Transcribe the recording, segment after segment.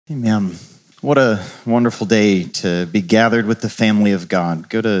Amen. What a wonderful day to be gathered with the family of God.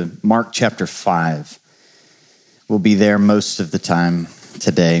 Go to Mark chapter 5. We'll be there most of the time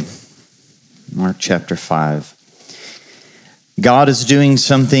today. Mark chapter 5. God is doing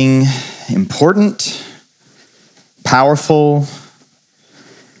something important, powerful,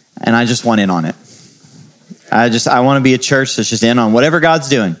 and I just want in on it. I want to be a church that's just in on whatever God's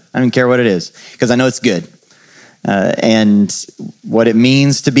doing. I don't care what it is, because I know it's good. And what it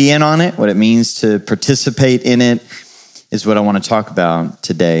means to be in on it, what it means to participate in it, is what I want to talk about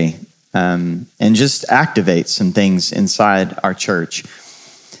today, and just activate some things inside our church.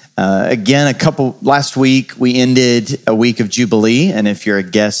 Last week, we ended a week of Jubilee, and if you're a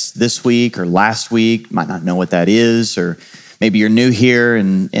guest this week or last week, you might not know what that is, or maybe you're new here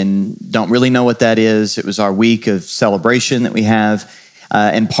and don't really know what that is. It was our week of celebration that we have.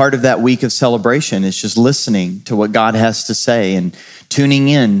 And part of that week of celebration is just listening to what God has to say and tuning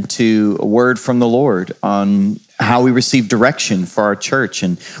in to a word from the Lord on how we receive direction for our church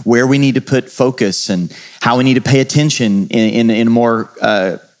and where we need to put focus and how we need to pay attention in a more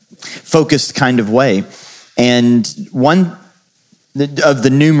focused kind of way. And one of the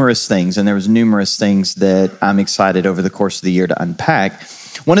numerous things, and there was numerous things that I'm excited over the course of the year to unpack,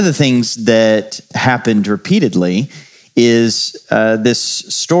 one of the things that happened repeatedly is this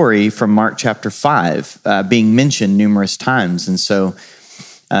story from Mark chapter 5 being mentioned numerous times. And so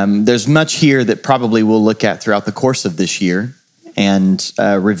there's much here that probably we'll look at throughout the course of this year and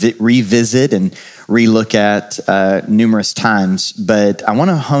revisit and relook at numerous times. But I want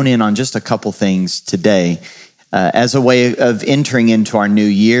to hone in on just a couple things today. As a way of entering into our new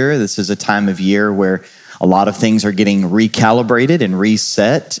year, this is a time of year where a lot of things are getting recalibrated and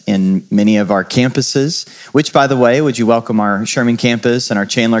reset in many of our campuses, which, by the way, would you welcome our Sherman campus and our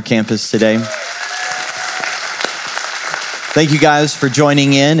Chandler campus today? Thank you guys for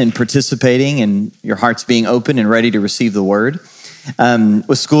joining in and participating and your hearts being open and ready to receive the word.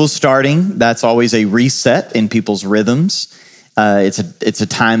 With school starting, that's always a reset in people's rhythms. It's a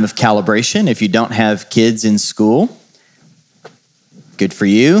time of calibration. If you don't have kids in school, good for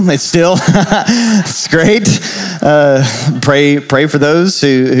you. It's great. Pray for those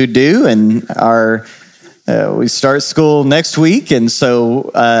who do, and we start school next week, and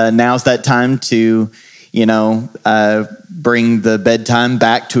so now's that time to bring the bedtime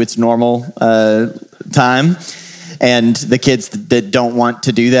back to its normal time. And the kids that don't want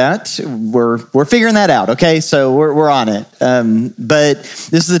to do that, we're figuring that out, okay? So we're on it. But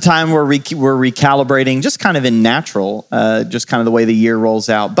this is a time where we're recalibrating, just kind of in natural, just kind of the way the year rolls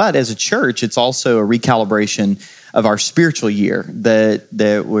out. But as a church, it's also a recalibration of our spiritual year that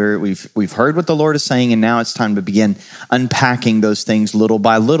we've heard what the Lord is saying, and now it's time to begin unpacking those things little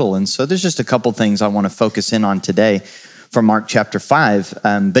by little. And so there's just a couple things I want to focus in on today from Mark chapter 5,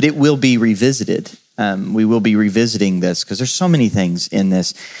 but it will be revisited. We will be revisiting this because there's so many things in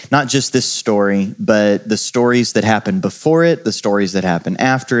this, not just this story, but the stories that happen before it, the stories that happen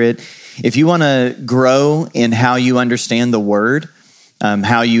after it. If you want to grow in how you understand the word,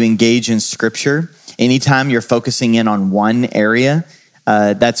 how you engage in scripture, anytime you're focusing in on one area,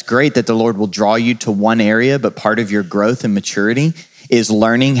 that's great that the Lord will draw you to one area, but part of your growth and maturity is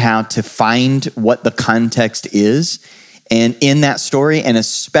learning how to find what the context is. And in that story, and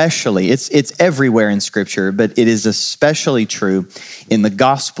especially, it's everywhere in Scripture, but it is especially true in the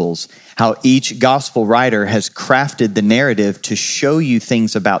Gospels, how each Gospel writer has crafted the narrative to show you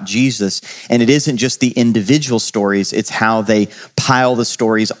things about Jesus. And it isn't just the individual stories, it's how they pile the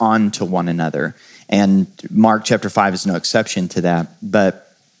stories onto one another. And Mark chapter 5 is no exception to that.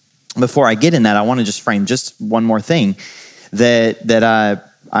 But before I get in that, I want to just frame just one more thing that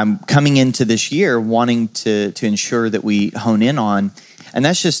I'm coming into this year wanting to ensure that we hone in on, and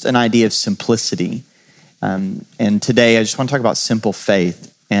that's just an idea of simplicity. And today I just want to talk about simple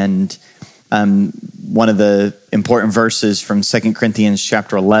faith. And one of the important verses from 2 Corinthians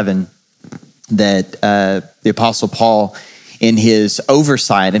chapter 11 that the Apostle Paul, in his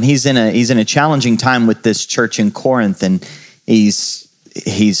oversight, and he's in a challenging time with this church in Corinth, and he's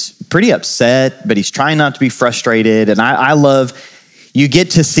pretty upset, but he's trying not to be frustrated. And I love, you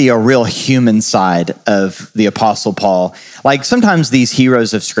get to see a real human side of the Apostle Paul. Like sometimes these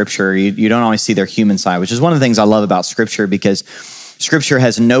heroes of Scripture, you don't always see their human side, which is one of the things I love about Scripture, because Scripture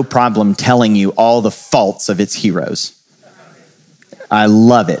has no problem telling you all the faults of its heroes. I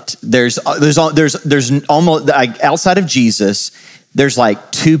love it. There's almost, like, outside of Jesus, there's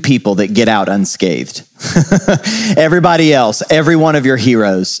like two people that get out unscathed. Everybody else, every one of your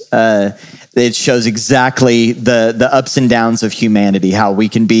heroes, It shows exactly the ups and downs of humanity, how we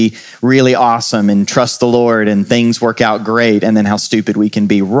can be really awesome and trust the Lord and things work out great, and then how stupid we can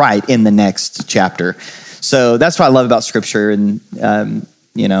be right in the next chapter. So that's what I love about Scripture. And,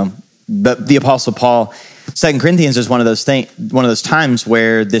 but the Apostle Paul, 2 Corinthians is one of those times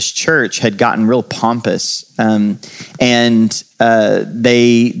where this church had gotten real pompous, and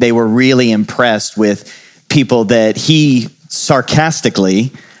they were really impressed with people that he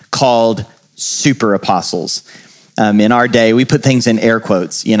sarcastically called super apostles. In our day, we put things in air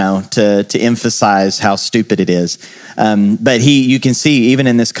quotes, to emphasize how stupid it is. But you can see, even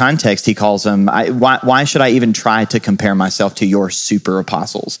in this context, he calls them, why should I even try to compare myself to your super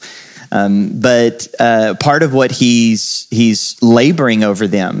apostles? But part of what he's laboring over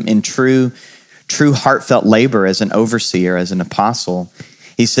them in true heartfelt labor as an overseer, as an apostle,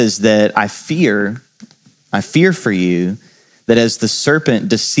 he says that I fear for you that as the serpent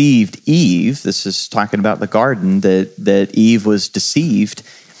deceived Eve, this is talking about the garden, that Eve was deceived.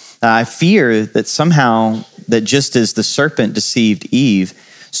 I fear that somehow, that just as the serpent deceived Eve,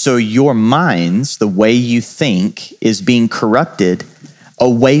 so your minds, the way you think, is being corrupted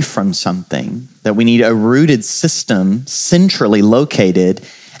away from something. That we need a rooted system centrally located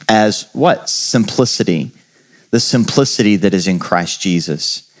as what? Simplicity. The simplicity that is in Christ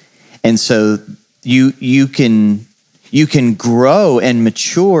Jesus. And so you can grow and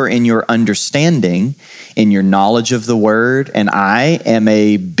mature in your understanding, in your knowledge of the word. And I am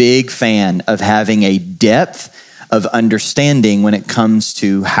a big fan of having a depth of understanding when it comes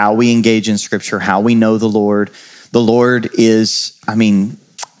to how we engage in Scripture, how we know the Lord. The Lord is,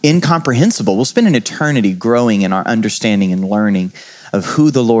 incomprehensible. We'll spend an eternity growing in our understanding and learning of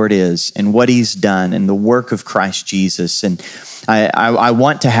who the Lord is and what he's done and the work of Christ Jesus. And I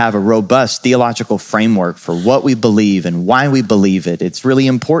want to have a robust theological framework for what we believe and why we believe it. It's really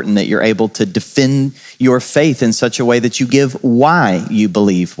important that you're able to defend your faith in such a way that you give why you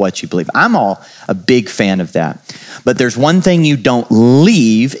believe what you believe. I'm a big fan of that. But there's one thing you don't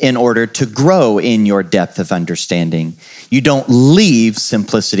leave in order to grow in your depth of understanding. You don't leave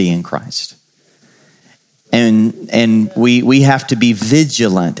simplicity in Christ. And we have to be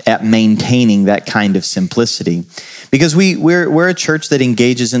vigilant at maintaining that kind of simplicity, because we're a church that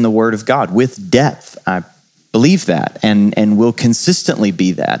engages in the Word of God with depth. I believe that, and will consistently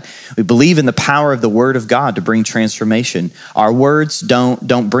be that. We believe in the power of the Word of God to bring transformation. Our words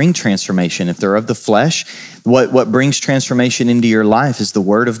don't bring transformation. If they're of the flesh, what brings transformation into your life is the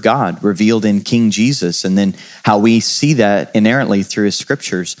Word of God revealed in King Jesus, and then how we see that inerrantly through His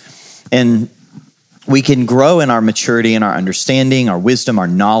Scriptures. And we can grow in our maturity and our understanding, our wisdom, our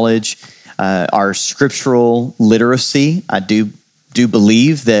knowledge, our scriptural literacy. I do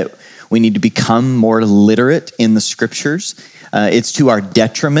believe that we need to become more literate in the Scriptures. It's to our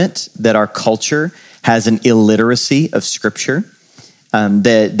detriment that our culture has an illiteracy of Scripture.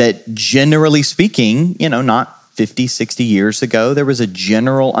 That generally speaking, not 50, 60 years ago, there was a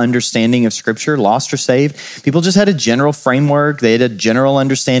general understanding of Scripture, lost or saved. People just had a general framework. They had a general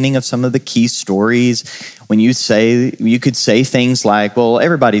understanding of some of the key stories. When you could say things like, well,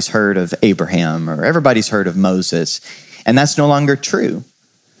 everybody's heard of Abraham or everybody's heard of Moses. And that's no longer true.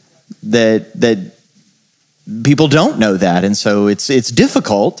 That people don't know that. And so it's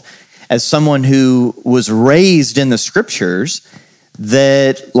difficult as someone who was raised in the Scriptures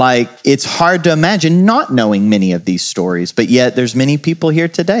that it's hard to imagine not knowing many of these stories, but yet there's many people here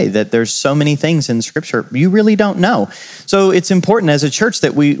today that there's so many things in Scripture you really don't know. So it's important as a church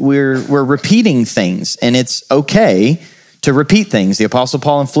that we're repeating things, and it's okay to repeat things. The Apostle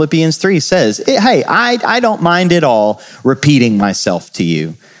Paul in Philippians 3 says, hey, I don't mind at all repeating myself to you.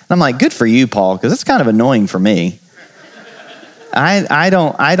 And I'm like, good for you, Paul, because it's kind of annoying for me. I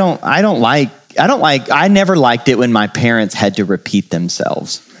never liked it when my parents had to repeat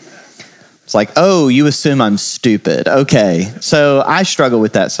themselves. It's like, oh, you assume I'm stupid. Okay. So I struggle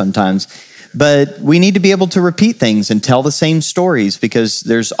with that sometimes. But we need to be able to repeat things and tell the same stories, because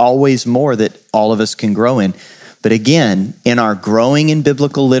there's always more that all of us can grow in. But again, in our growing in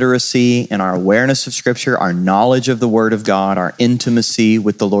biblical literacy, in our awareness of Scripture, our knowledge of the Word of God, our intimacy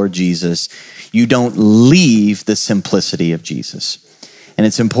with the Lord Jesus, you don't leave the simplicity of Jesus. And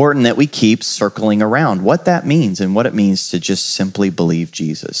it's important that we keep circling around what that means and what it means to just simply believe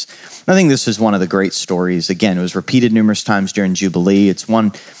Jesus. I think this is one of the great stories. Again, it was repeated numerous times during Jubilee. It's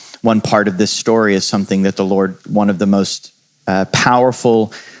one part of this story is something that the Lord, one of the most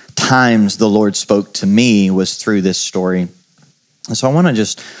powerful times the Lord spoke to me was through this story. And so I want to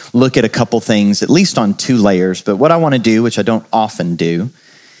just look at a couple things, at least on two layers. But what I want to do, which I don't often do,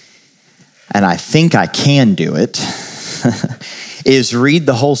 and I think I can do it, is read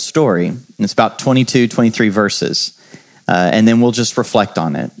the whole story. And it's about 22, 23 verses. And then we'll just reflect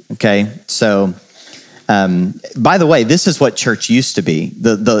on it, okay? So, by the way, this is what church used to be.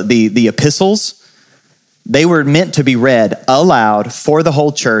 The epistles, they were meant to be read aloud for the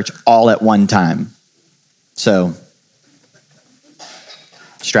whole church all at one time. So,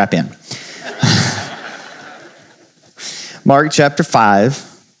 strap in. Mark chapter 5.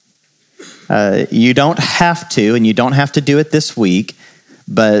 You don't have to, and you don't have to do it this week,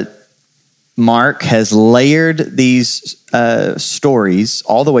 but Mark has layered these stories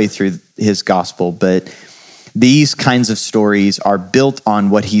all the way through his gospel, but these kinds of stories are built on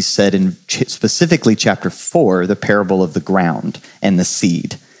what he said in specifically chapter 4, the parable of the ground and the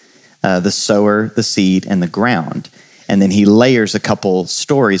seed. The sower, the seed, and the ground. And then he layers a couple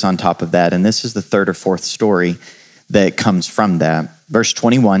stories on top of that, and this is the third or fourth story that comes from that. Verse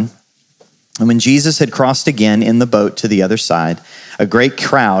 21, and when Jesus had crossed again in the boat to the other side, a great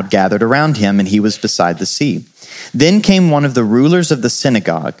crowd gathered around him, and he was beside the sea. Then came one of the rulers of the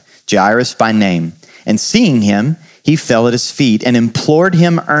synagogue, Jairus by name, and seeing him, he fell at his feet and implored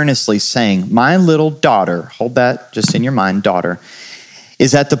him earnestly, saying, my little daughter, hold that just in your mind, daughter,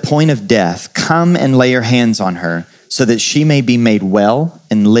 is at the point of death. Come and lay your hands on her, so that she may be made well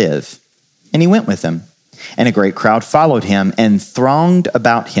and live. And he went with him. And a great crowd followed him and thronged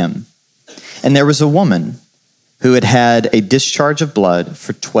about him. And there was a woman who had had a discharge of blood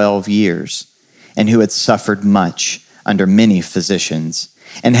for 12 years, and who had suffered much under many physicians,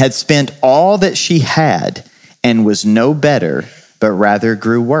 and had spent all that she had, and was no better, but rather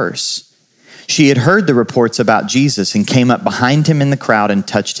grew worse. She had heard the reports about Jesus and came up behind him in the crowd and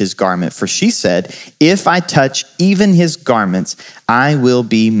touched his garment. For she said, if I touch even his garments, I will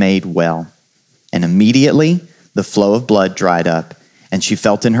be made well. And immediately the flow of blood dried up, and she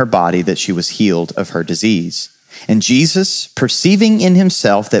felt in her body that she was healed of her disease. And Jesus, perceiving in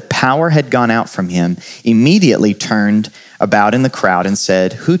himself that power had gone out from him, immediately turned about in the crowd and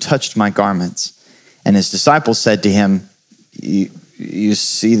said, who touched my garments? And his disciples said to him, you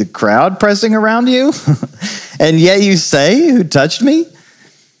see the crowd pressing around you? And yet you say, who touched me?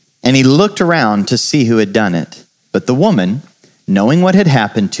 And he looked around to see who had done it. But the woman, knowing what had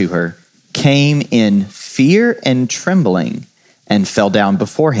happened to her, came in fear and trembling and fell down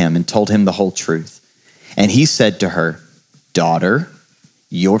before him and told him the whole truth. And he said to her, daughter,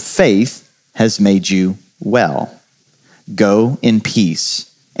 your faith has made you well. Go in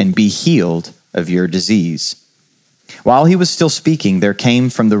peace and be healed of your disease. While he was still speaking, there came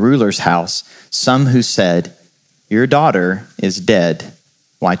from the ruler's house some who said, your daughter is dead.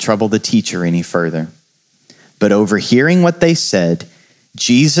 Why trouble the teacher any further? But overhearing what they said,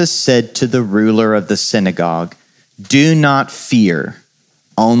 Jesus said to the ruler of the synagogue, do not fear,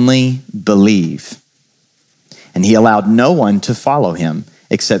 only believe. And he allowed no one to follow him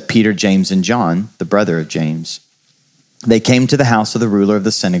except Peter, James, and John, the brother of James. They came to the house of the ruler of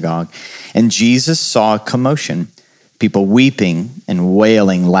the synagogue, and Jesus saw a commotion, people weeping and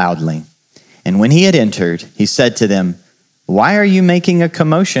wailing loudly. And when he had entered, he said to them, why are you making a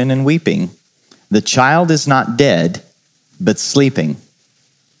commotion and weeping? The child is not dead, but sleeping.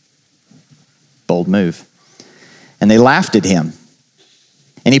 Bold move. And they laughed at him.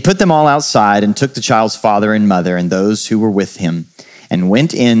 And he put them all outside and took the child's father and mother and those who were with him and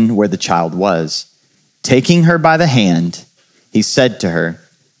went in where the child was. Taking her by the hand, he said to her,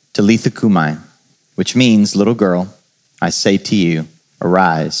 Talitha Cumi, which means, little girl, I say to you,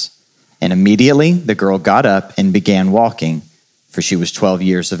 arise. And immediately the girl got up and began walking, for she was 12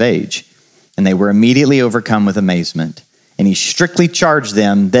 years of age. And they were immediately overcome with amazement. And he strictly charged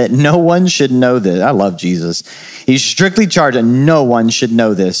them that no one should know this. I love Jesus. He strictly charged that no one should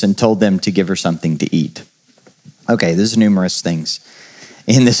know this and told them to give her something to eat. Okay, there's numerous things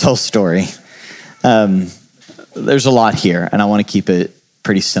in this whole story. There's a lot here, and I want to keep it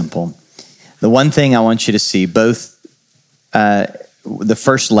pretty simple. The one thing I want you to see, both the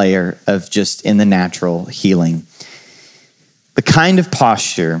first layer of just in the natural healing, the kind of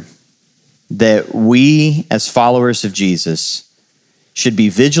posture that we as followers of Jesus should be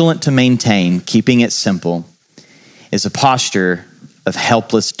vigilant to maintain, keeping it simple, is a posture of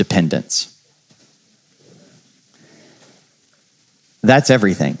helpless dependence. That's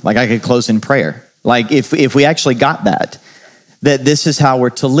everything. Like I could close in prayer. Like if we actually got that this is how we're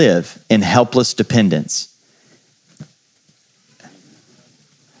to live, in helpless dependence.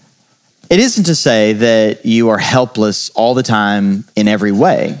 It isn't to say that you are helpless all the time in every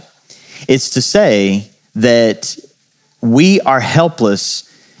way. It's to say that we are helpless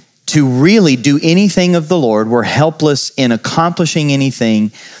to really do anything of the Lord, we're helpless in accomplishing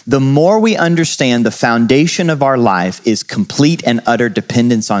anything, the more we understand the foundation of our life is complete and utter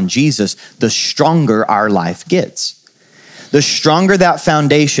dependence on Jesus, the stronger our life gets. The stronger that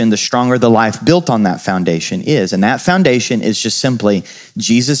foundation, the stronger the life built on that foundation is. And that foundation is just simply,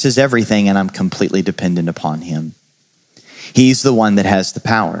 Jesus is everything and I'm completely dependent upon him. He's the one that has the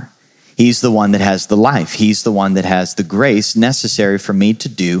power. He's the one that has the life. He's the one that has the grace necessary for me to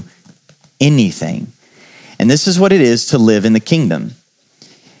do anything. And this is what it is to live in the kingdom.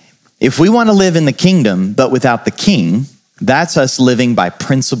 If we want to live in the kingdom, but without the king, that's us living by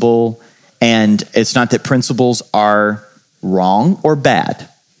principle. And it's not that principles are wrong or bad.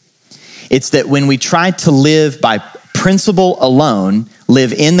 It's that when we try to live by principle alone,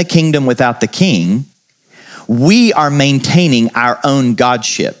 live in the kingdom without the king, we are maintaining our own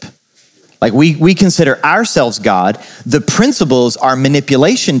godship. Like we consider ourselves God. The principles are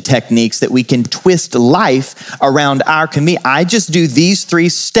manipulation techniques that we can twist life around our convenience. I just do these 3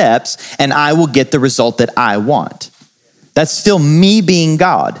 steps and I will get the result that I want. That's still me being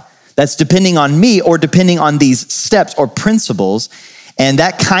God. That's depending on me or depending on these steps or principles. And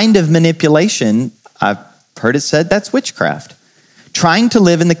that kind of manipulation, I've heard it said, that's witchcraft. Trying to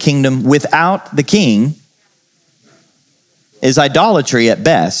live in the kingdom without the king is idolatry at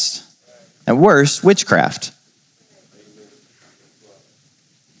best. At worst, witchcraft.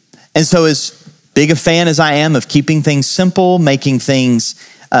 And so as big a fan as I am of keeping things simple, making things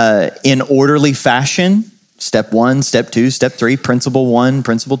in orderly fashion, step 1, step 2, step 3, principle 1,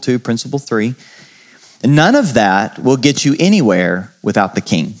 principle 2, principle 3. None of that will get you anywhere without the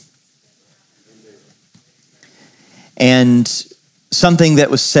king. And something that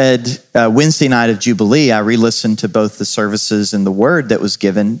was said Wednesday night of Jubilee, I re-listened to both the services and the word that was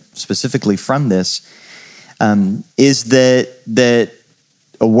given specifically from this, is that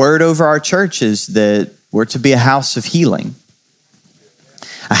a word over our church is that we're to be a house of healing.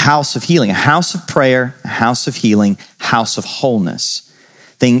 A house of healing, a house of prayer, a house of healing, house of wholeness.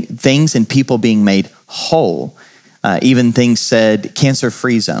 Things and people being made whole. Even things said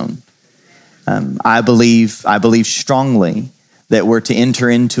cancer-free zone. I believe strongly that we're to enter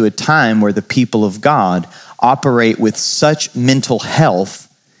into a time where the people of God operate with such mental health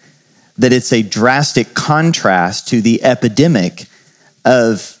that it's a drastic contrast to the epidemic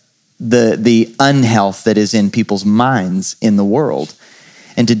of the unhealth that is in people's minds in the world.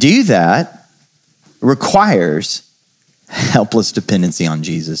 And to do that requires helpless dependency on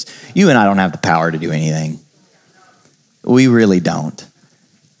Jesus. You and I don't have the power to do anything. We really don't.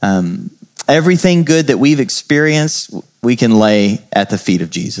 Everything good that we've experienced, we can lay at the feet of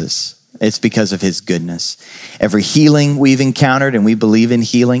Jesus. It's because of his goodness. Every healing we've encountered, and we believe in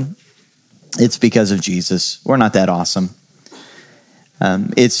healing, it's because of Jesus. We're not that awesome.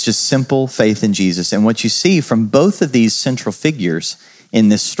 It's just simple faith in Jesus. And what you see from both of these central figures in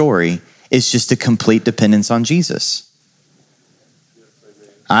this story is just a complete dependence on Jesus.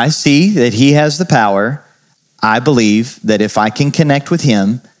 I see that he has the power. I believe that if I can connect with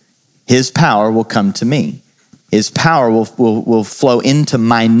him, his power will come to me. His power will flow into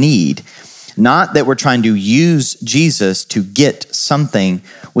my need. Not that we're trying to use Jesus to get something.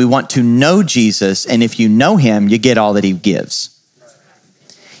 We want to know Jesus, and if you know him, you get all that he gives.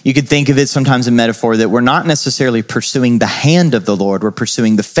 You could think of it sometimes in metaphor that we're not necessarily pursuing the hand of the Lord, we're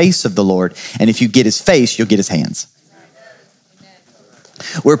pursuing the face of the Lord. And if you get his face, you'll get his hands.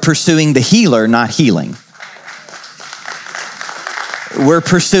 We're pursuing the healer, not healing. We're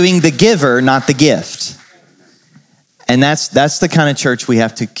pursuing the giver, not the gift. And that's the kind of church we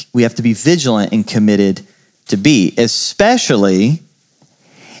have to be vigilant and committed to be, especially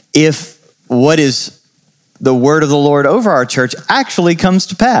if what is the word of the Lord over our church actually comes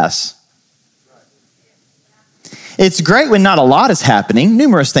to pass. It's great when not a lot is happening.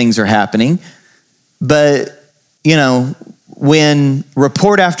 Numerous things are happening. But, when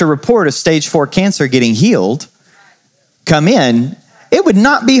report after report of stage 4 cancer getting healed come in, it would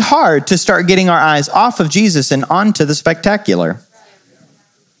not be hard to start getting our eyes off of Jesus and onto the spectacular.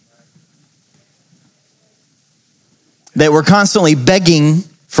 That we're constantly begging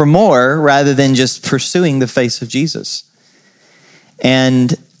for more rather than just pursuing the face of Jesus.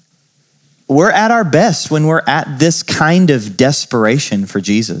 And we're at our best when we're at this kind of desperation for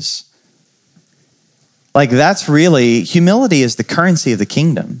Jesus. Like that's really, humility is the currency of the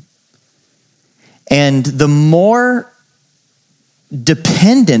kingdom. And the more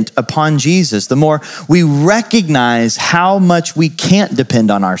dependent upon Jesus, the more we recognize how much we can't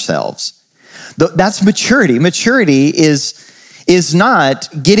depend on ourselves. That's maturity. Maturity is not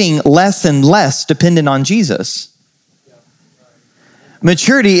getting less and less dependent on Jesus.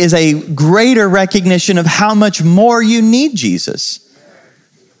 Maturity is a greater recognition of how much more you need Jesus.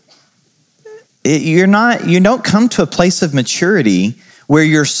 You don't come to a place of maturity where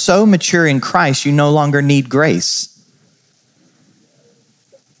you're so mature in Christ, you no longer need grace.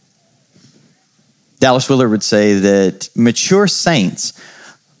 Dallas Willard would say that mature saints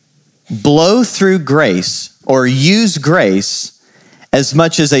blow through grace or use grace as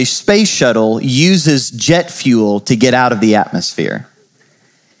much as a space shuttle uses jet fuel to get out of the atmosphere.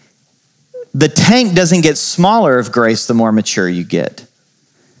 The tank doesn't get smaller of grace the more mature you get.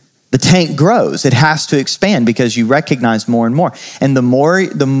 The tank grows. It has to expand because you recognize more and more. And the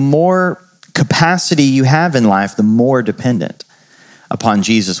more capacity you have in life, the more dependent upon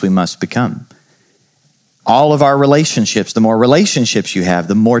Jesus we must become. All of our relationships, the more relationships you have,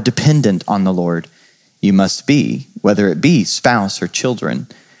 the more dependent on the Lord you must be, whether it be spouse or children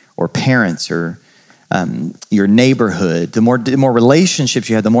or parents or your neighborhood. The more relationships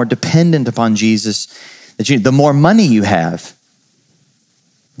you have, the more dependent upon Jesus that you. The more money you have,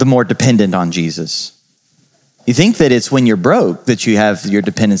 the more dependent on Jesus. You think that it's when you're broke that you have your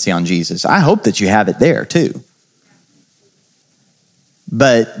dependency on Jesus. I hope that you have it there too.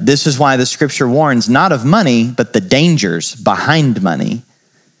 But this is why the scripture warns not of money, but the dangers behind money,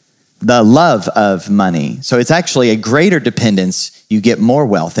 the love of money. So it's actually a greater dependence. You get more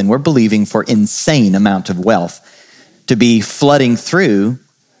wealth, and we're believing for insane amount of wealth to be flooding through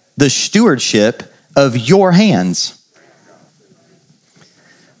the stewardship of your hands.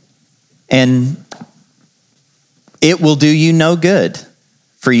 And it will do you no good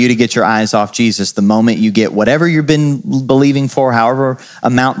for you to get your eyes off Jesus the moment you get whatever you've been believing for, however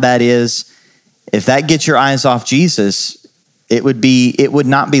amount that is. If that gets your eyes off Jesus, it would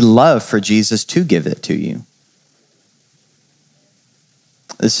not be love for Jesus to give it to you.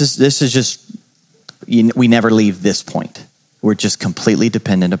 This is just, we never leave this point. We're just completely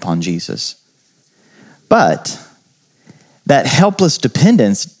dependent upon Jesus. But that helpless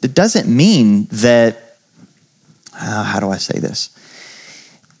dependence, it doesn't mean that, how do I say this?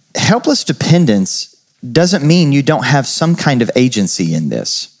 Helpless dependence doesn't mean you don't have some kind of agency in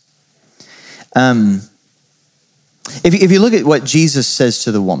this. If you look at what Jesus says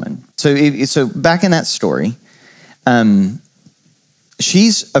to the woman, so back in that story,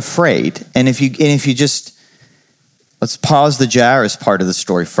 she's afraid, and if you just let's pause the Jairus part of the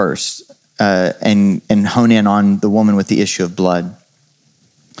story first, and hone in on the woman with the issue of blood.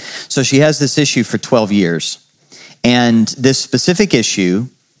 So she has this issue for 12 years, and this specific issue,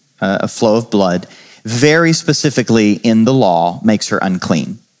 a flow of blood, very specifically in the law makes her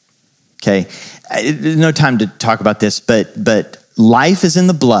unclean. Okay, there's no time to talk about this, but life is in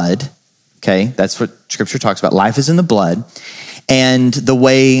the blood. Okay, that's what Scripture talks about. Life is in the blood, and the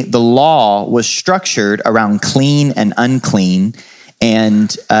way the law was structured around clean and unclean,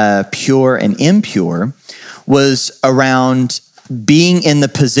 and pure and impure, was around being in the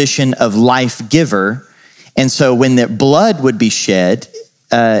position of life giver. And so when the blood would be shed,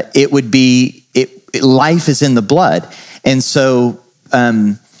 it would be, life is in the blood. And so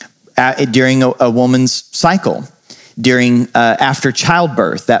during a woman's cycle, after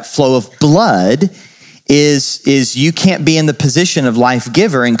childbirth, that flow of blood is you can't be in the position of life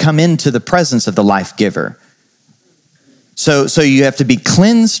giver and come into the presence of the life giver. So you have to be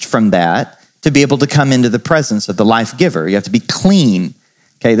cleansed from that to be able to come into the presence of the life giver. You have to be clean.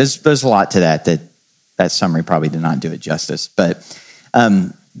 Okay, there's a lot to that summary probably did not do it justice, but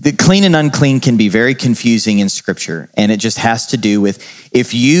the clean and unclean can be very confusing in Scripture, and it just has to do with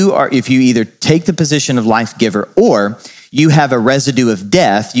if you either take the position of life giver or you have a residue of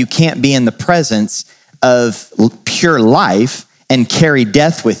death, you can't be in the presence of pure life and carry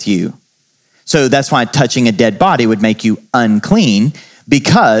death with you. So that's why touching a dead body would make you unclean,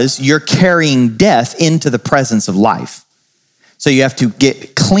 because you're carrying death into the presence of life. So you have to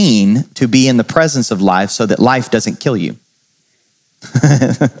get clean to be in the presence of life so that life doesn't kill you.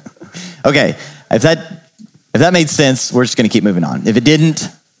 Okay, if that made sense, we're just going to keep moving on. If it didn't,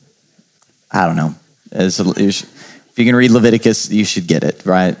 I don't know. If you can read Leviticus, you should get it,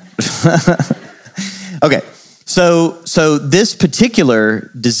 right? Okay, so this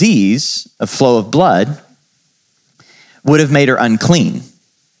particular disease, a flow of blood, would have made her unclean.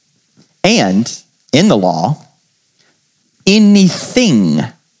 And in the law, anything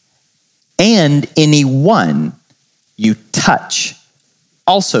and anyone you touch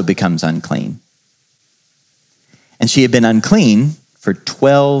also becomes unclean. And she had been unclean for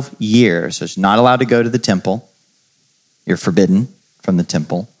 12 years. So she's not allowed to go to the temple. You're forbidden from the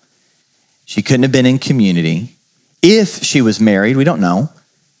temple. She couldn't have been in community. If she was married, we don't know.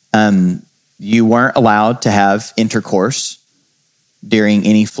 You weren't allowed to have intercourse during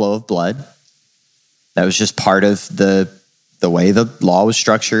any flow of blood. That was just part of the way the law was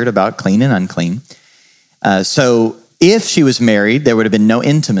structured about clean and unclean. So if she was married, there would have been no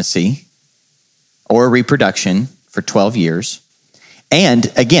intimacy or reproduction for 12 years.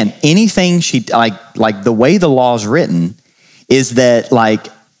 And again, anything she, like the way the law is written is that like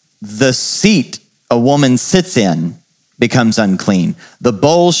the seat a woman sits in becomes unclean. The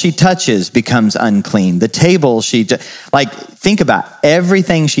bowl she touches becomes unclean. The table think about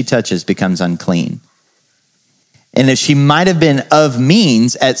everything she touches becomes unclean. And if she might have been of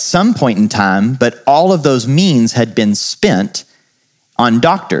means at some point in time, but all of those means had been spent on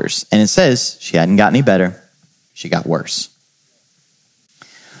doctors. And it says she hadn't got any better. She got worse.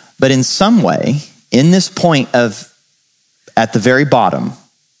 But in some way, in this point at the very bottom,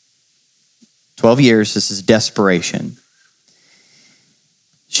 12 years, this is desperation.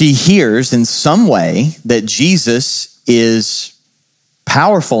 She hears in some way that Jesus is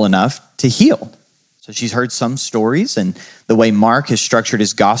powerful enough to heal. So she's heard some stories, and the way Mark has structured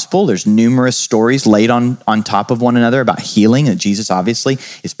his gospel, there's numerous stories laid on top of one another about healing, that Jesus obviously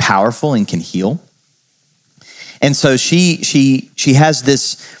is powerful and can heal. And so she has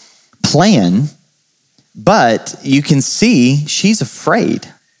this plan, but you can see she's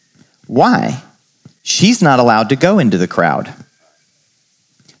afraid. Why? She's not allowed to go into the crowd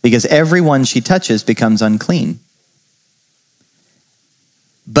because everyone she touches becomes unclean.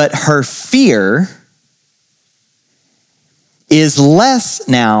 But her fear is less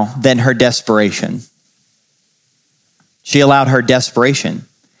now than her desperation. She allowed her desperation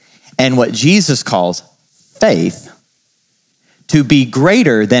and what Jesus calls faith to be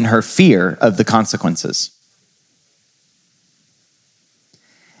greater than her fear of the consequences.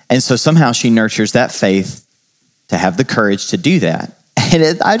 And so somehow she nurtures that faith to have the courage to do that.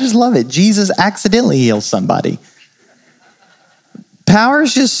 And I just love it. Jesus accidentally heals somebody. Power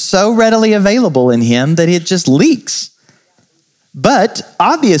is just so readily available in him that it just leaks. But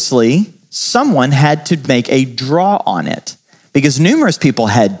obviously, someone had to make a draw on it because numerous people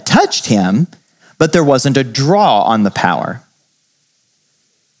had touched him, but there wasn't a draw on the power.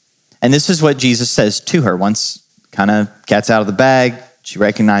 And this is what Jesus says to her. Once kind of cat's out of the bag, she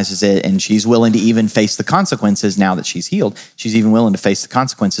recognizes it, and she's willing to even face the consequences now that she's healed. She's even willing to face the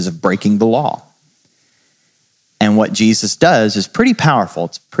consequences of breaking the law. And what Jesus does is pretty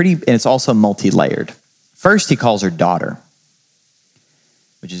powerful. And it's also multi-layered. First, he calls her daughter,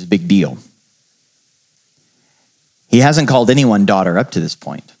 which is a big deal. He hasn't called anyone daughter up to this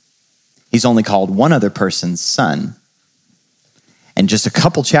point. He's only called one other person's son. And just a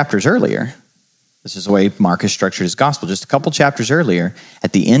couple chapters earlier, this is the way Mark has structured his gospel, just a couple chapters earlier,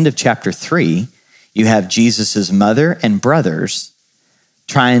 at the end of chapter 3, you have Jesus' mother and brothers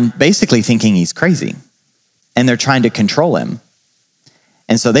basically thinking he's crazy. And they're trying to control him.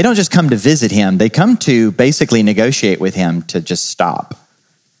 And so they don't just come to visit him, they come to basically negotiate with him to just stop.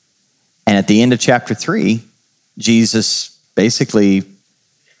 And at the end of chapter 3, Jesus basically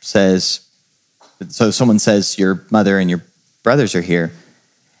says, so someone says, your mother and your brothers are here.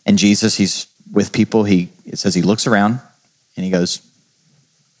 And Jesus, he's with people. It says he looks around and he goes,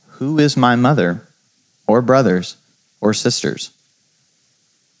 who is my mother or brothers or sisters?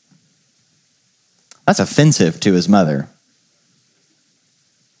 That's offensive to his mother.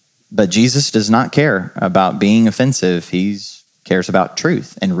 But Jesus does not care about being offensive. He cares about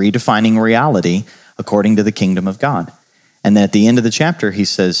truth and redefining reality according to the kingdom of God. And then at the end of the chapter, he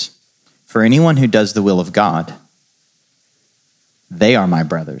says, for anyone who does the will of God, they are my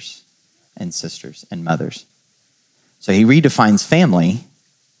brothers and sisters and mothers. So he redefines family,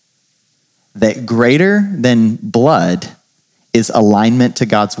 that greater than blood is alignment to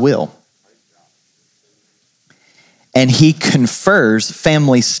God's will. And he confers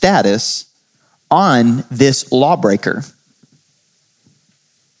family status on this lawbreaker.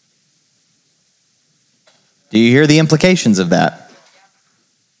 Do you hear the implications of that?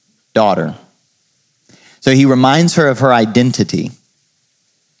 Daughter. So he reminds her of her identity.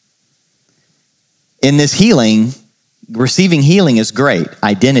 In this healing, receiving healing is great.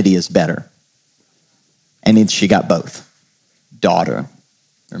 Identity is better. And she got both. Daughter.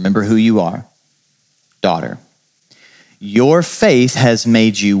 Remember who you are. Daughter. Your faith has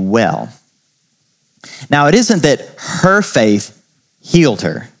made you well. Now, it isn't that her faith healed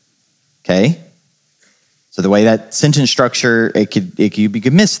her. Okay? So the way that sentence structure, you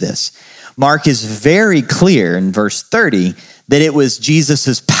could miss this. Mark is very clear in verse 30 that it was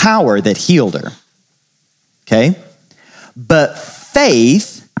Jesus' power that healed her. Okay? But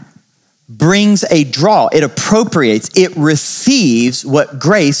faith brings a draw. It appropriates. It receives what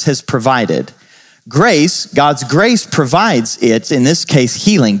grace has provided. grace, God's grace provides it, in this case,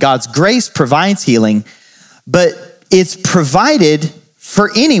 healing. God's grace provides healing, but it's provided for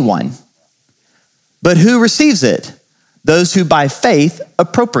anyone. But who receives it? Those who by faith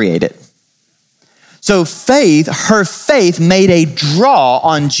appropriate it. So her faith made a draw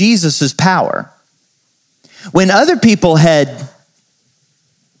on Jesus' power. When other people had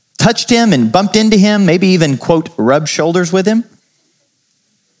touched him and bumped into him, maybe even, quote, rubbed shoulders with him,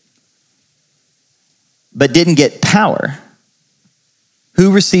 but didn't get power,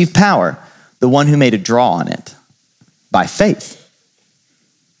 who received power? The one who made a draw on it by faith.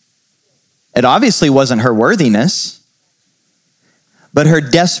 It obviously wasn't her worthiness, but her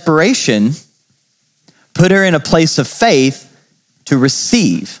desperation put her in a place of faith to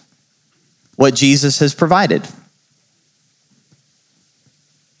receive what Jesus has provided.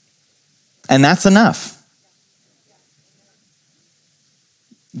 And that's enough.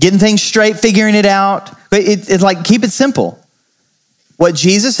 Getting things straight, figuring it out. It's like, keep it simple. What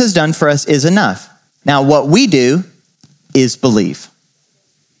Jesus has done for us is enough. Now, what we do is believe.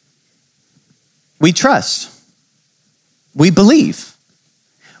 We trust. We believe.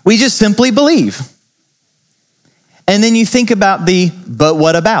 We just simply believe. And then you think about the but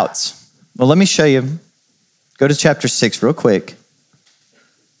what abouts. Well, let me show you. Go to chapter 6 real quick.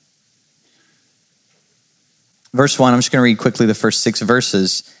 Verse 1, I'm just going to read quickly the first 6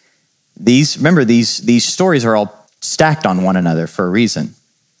 verses. These stories are all stacked on one another for a reason.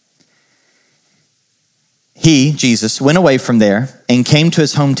 He, Jesus, went away from there and came to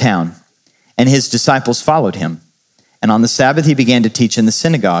his hometown, and his disciples followed him. And on the Sabbath, he began to teach in the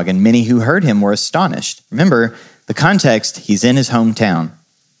synagogue, and many who heard him were astonished. Remember, the context, he's in his hometown,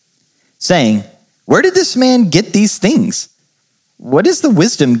 saying, "Where did this man get these things? What is the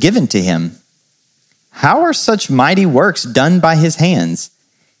wisdom given to him? How are such mighty works done by his hands?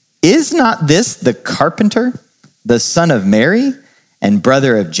 Is not this the carpenter, the son of Mary, and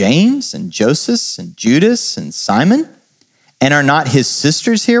brother of James, and Joseph, and Judas, and Simon? And are not his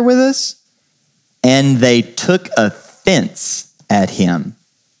sisters here with us?" And they took offense at him.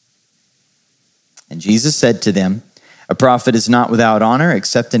 And Jesus said to them, "A prophet is not without honor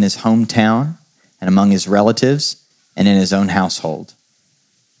except in his hometown and among his relatives and in his own household."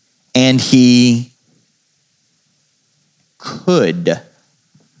 And he could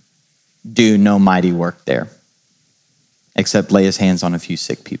do no mighty work there except lay his hands on a few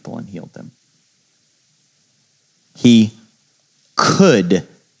sick people and heal them. He could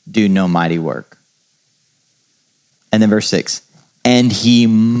do no mighty work. And then verse 6, and he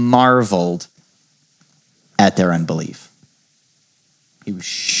marveled at their unbelief. He was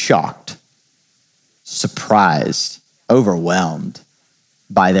shocked, surprised, overwhelmed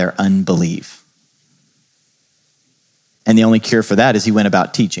by their unbelief. And the only cure for that is he went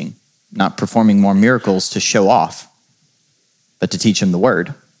about teaching, not performing more miracles to show off, but to teach them the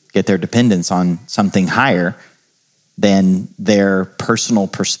word, get their dependence on something higher than their personal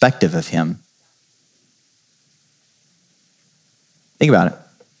perspective of him. Think about it.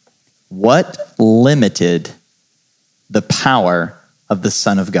 What limited the power of the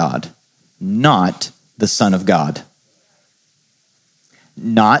Son of God? Not the Son of God.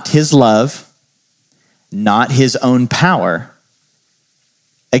 Not his love, not his own power.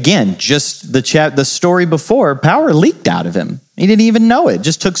 Again, just the story before, power leaked out of him. He didn't even know it.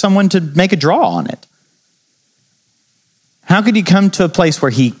 Just took someone to make a draw on it. How could he come to a place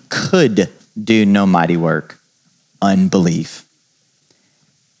where he could do no mighty work? Unbelief.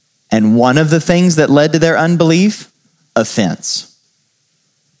 And one of the things that led to their unbelief, offense.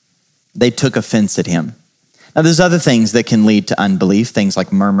 They took offense at him. Now, there's other things that can lead to unbelief, things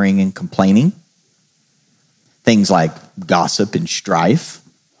like murmuring and complaining, things like gossip and strife.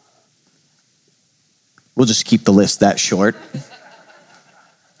 We'll just keep the list that short.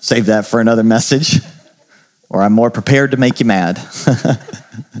 Save that for another message, or I'm more prepared to make you mad.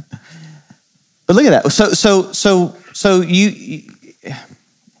 But look at that. So you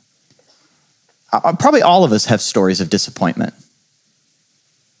probably all of us have stories of disappointment.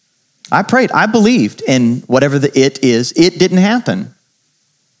 I prayed, I believed in whatever the it is. It didn't happen.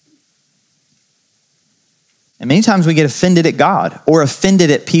 And many times we get offended at God or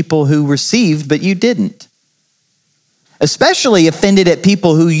offended at people who received, but you didn't. Especially offended at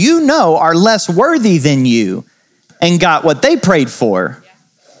people who you know are less worthy than you and got what they prayed for.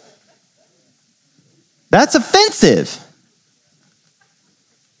 That's offensive.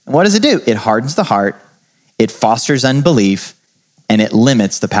 And what does it do? It hardens the heart, it fosters unbelief, and it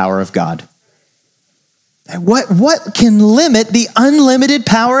limits the power of God. What can limit the unlimited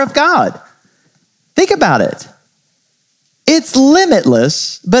power of God? Think about it. It's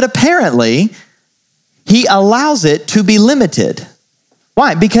limitless, but apparently he allows it to be limited.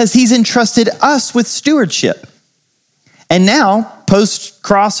 Why? Because he's entrusted us with stewardship. And now,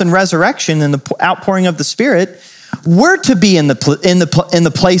 post-cross and resurrection and the outpouring of the Spirit, we're to be in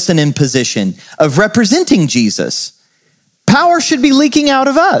the place and in position of representing Jesus. Power should be leaking out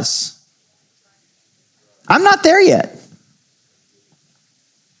of us. I'm not there yet.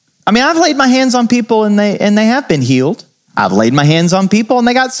 I mean, I've laid my hands on people and they have been healed. I've laid my hands on people and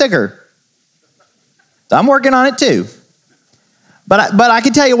they got sicker. So I'm working on it too. But I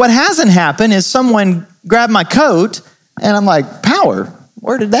can tell you what hasn't happened is someone grabbed my coat and I'm like, power,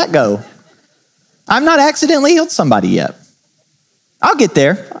 where did that go? I've not accidentally healed somebody yet. I'll get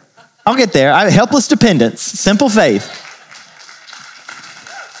there. Helpless dependence, simple faith.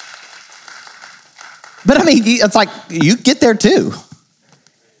 But I mean, it's like, you get there too.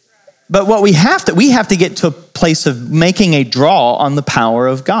 But what we have to get to a place of making a draw on the power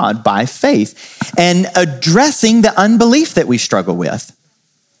of God by faith and addressing the unbelief that we struggle with.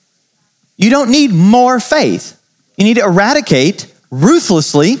 You don't need more faith. You need to eradicate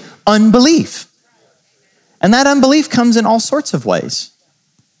ruthlessly unbelief. And that unbelief comes in all sorts of ways.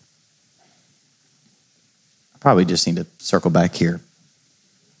 I probably just need to circle back here.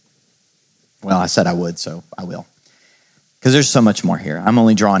 Well, I said I would, so I will. Because there's so much more here. I'm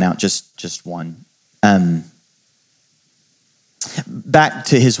only drawing out just one. Back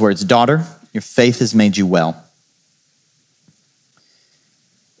to his words, daughter, your faith has made you well.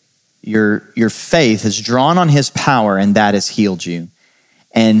 Your faith has drawn on his power, and that has healed you.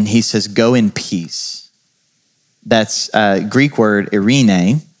 And he says, go in peace. That's Greek word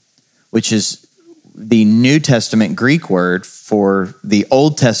irene, which is the New Testament Greek word for the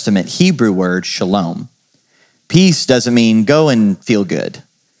Old Testament Hebrew word shalom. Peace doesn't mean go and feel good.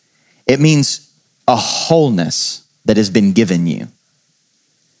 It means a wholeness that has been given you.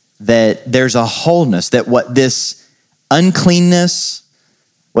 That there's a wholeness, that what this uncleanness,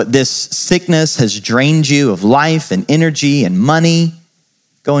 what this sickness has drained you of life and energy and money,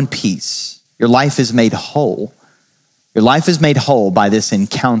 go in peace. Your life is made whole. Your life is made whole by this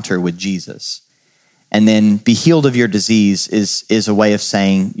encounter with Jesus. And then be healed of your disease is a way of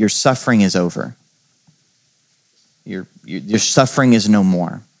saying your suffering is over. Your suffering is no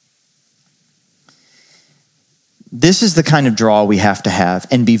more. This is the kind of draw we have to have,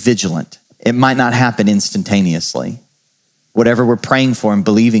 and be vigilant. It might not happen instantaneously. Whatever we're praying for and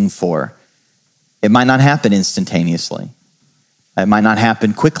believing for, it might not happen instantaneously. It might not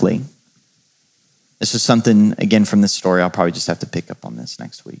happen quickly. This is something, again, from this story, I'll probably just have to pick up on this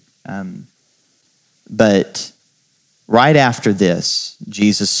next week. But right after this,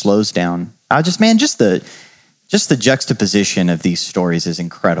 Jesus slows down. Just the juxtaposition of these stories is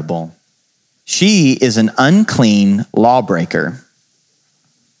incredible. She is an unclean lawbreaker.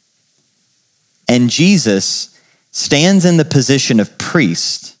 And Jesus stands in the position of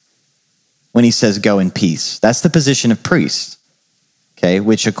priest when he says, go in peace. That's the position of priest, okay,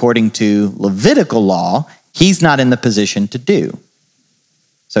 which according to Levitical law, he's not in the position to do.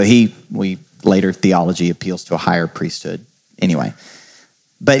 So later theology appeals to a higher priesthood. Anyway,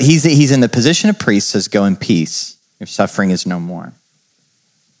 but he's in the position of priest, says, go in peace. Your suffering is no more.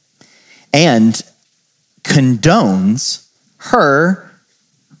 And condones her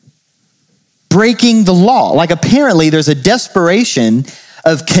breaking the law. Like apparently there's a desperation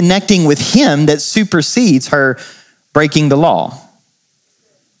of connecting with him that supersedes her breaking the law.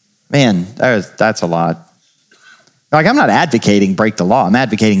 Man, that's a lot. Like, I'm not advocating break the law. I'm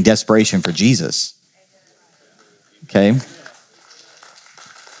advocating desperation for Jesus. Okay?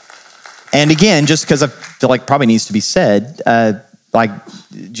 And again, just because I feel like probably needs to be said, like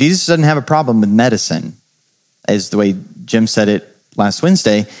Jesus doesn't have a problem with medicine, as the way Jim said it last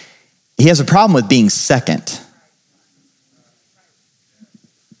Wednesday. He has a problem with being second.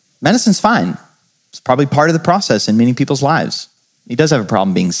 Medicine's fine. It's probably part of the process in many people's lives. He does have a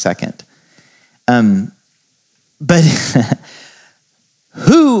problem being second. But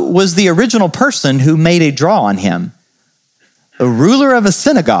who was the original person who made a draw on him? A ruler of a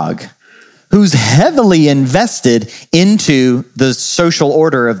synagogue who's heavily invested into the social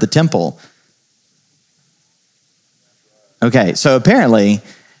order of the temple. Okay, so apparently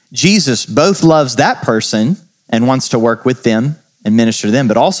Jesus both loves that person and wants to work with them and minister to them,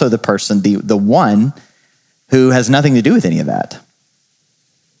 but also the person, the one who has nothing to do with any of that.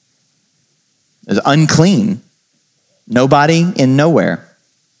 Is unclean. Nobody in nowhere.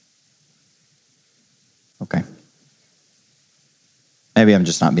 Okay. Maybe I'm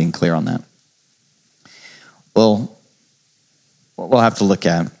just not being clear on that. Well, what we'll have to look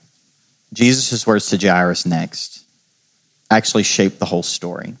at, Jesus' words to Jairus next actually shaped the whole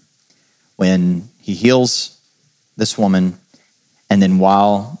story. When He heals this woman. And then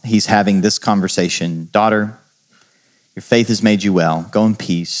while he's having this conversation, daughter, your faith has made you well. Go in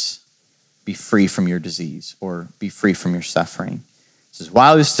peace. Be free from your disease, or be free from your suffering. It says,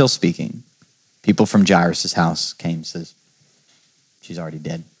 while he was still speaking, people from Jairus' house came and says, she's already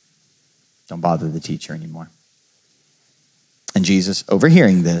dead. Don't bother the teacher anymore. And Jesus,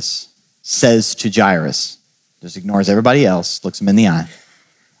 overhearing this, says to Jairus, just ignores everybody else, looks him in the eye,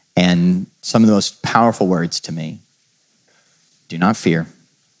 and some of the most powerful words to me: do not fear,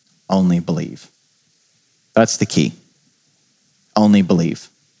 only believe. That's the key. Only believe.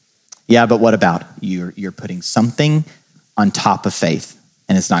 Yeah, but what about? You're putting something on top of faith,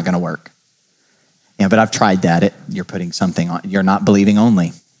 and it's not going to work. Yeah, but I've tried that. You're putting something on. You're not believing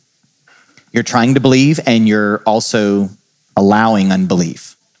only. You're trying to believe, and you're also allowing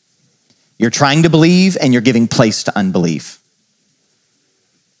unbelief. You're trying to believe, and you're giving place to unbelief.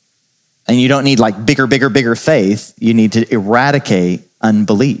 And you don't need like bigger faith. You need to eradicate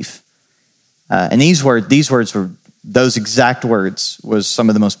unbelief. And these words were, those exact words was some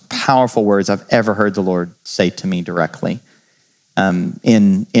of the most powerful words I've ever heard the Lord say to me directly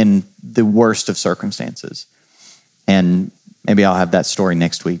in the worst of circumstances. And maybe I'll have that story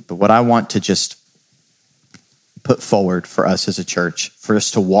next week. But what I want to just put forward for us as a church, for us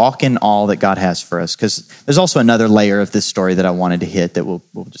to walk in all that God has for us, because there's also another layer of this story that I wanted to hit that we'll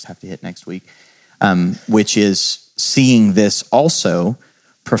just have to hit next week, which is seeing this also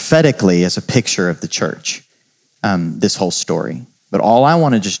prophetically as a picture of the church, this whole story. But all I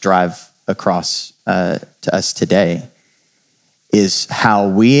want to just drive across to us today is how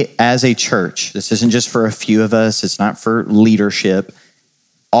we as a church, this isn't just for a few of us, it's not for leadership,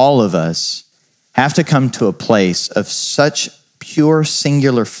 all of us have to come to a place of such pure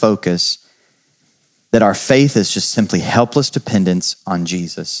singular focus that our faith is just simply helpless dependence on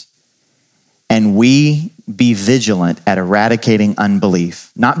Jesus. And we be vigilant at eradicating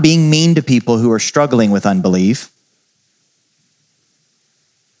unbelief, not being mean to people who are struggling with unbelief.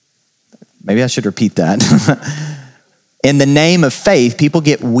 Maybe I should repeat that. In the name of faith, people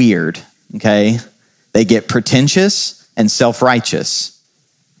get weird, okay? They get pretentious and self-righteous.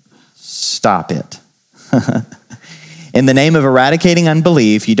 Stop it. In the name of eradicating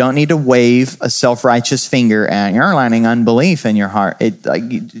unbelief, you don't need to wave a self-righteous finger and you're letting unbelief in your heart.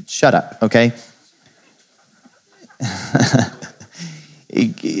 Shut up, okay?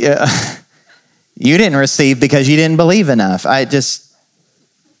 You didn't receive because you didn't believe enough.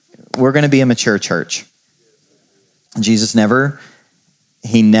 We're going to be a mature church. Jesus never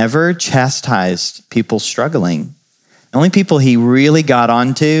chastised people struggling. The only people he really got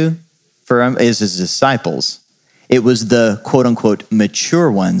onto is his disciples. It was the quote unquote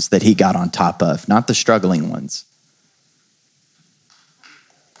mature ones that he got on top of, not the struggling ones.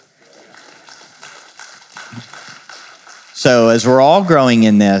 So as we're all growing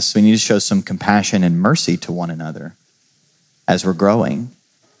in this, we need to show some compassion and mercy to one another as we're growing.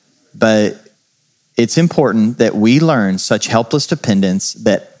 But it's important that we learn such helpless dependence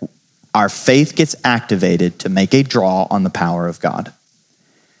that our faith gets activated to make a draw on the power of God.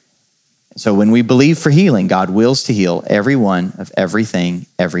 So when we believe for healing, God wills to heal everyone of everything,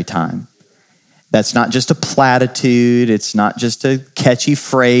 every time. That's not just a platitude. It's not just a catchy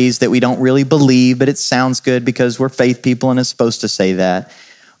phrase that we don't really believe, but it sounds good because we're faith people and it's supposed to say that.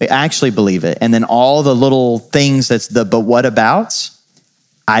 We actually believe it. And then all the little things that's the but what abouts,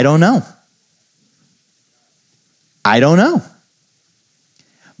 I don't know.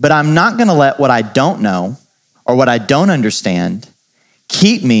 But I'm not going to let what I don't know or what I don't understand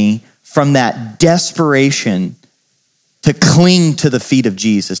keep me from that desperation to cling to the feet of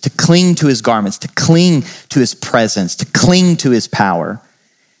Jesus, to cling to his garments, to cling to his presence, to cling to his power.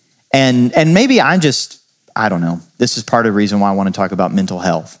 And maybe I don't know. This is part of the reason why I want to talk about mental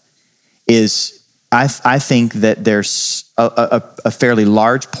health is I think that there's a fairly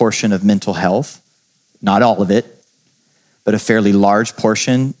large portion of mental health, not all of it, but a fairly large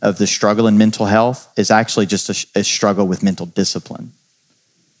portion of the struggle in mental health is actually just a struggle with mental discipline.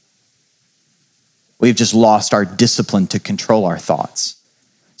 We've just lost our discipline to control our thoughts.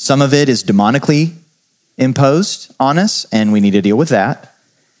 Some of it is demonically imposed on us, and we need to deal with that.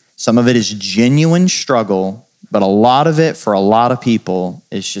 Some of it is genuine struggle, but a lot of it, for a lot of people,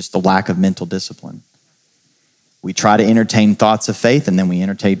 is just the lack of mental discipline. We try to entertain thoughts of faith, and then we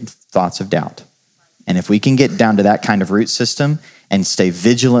entertain thoughts of doubt. And if we can get down to that kind of root system and stay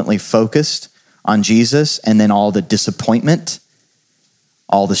vigilantly focused on Jesus, and then all the disappointment,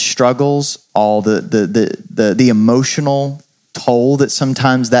 all the struggles, all the emotional toll that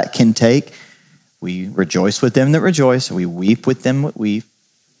sometimes that can take, we rejoice with them that rejoice, we weep with them that weep,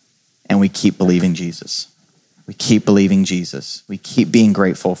 and we keep believing Jesus. We keep believing Jesus. We keep being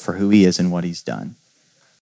grateful for who he is and what he's done.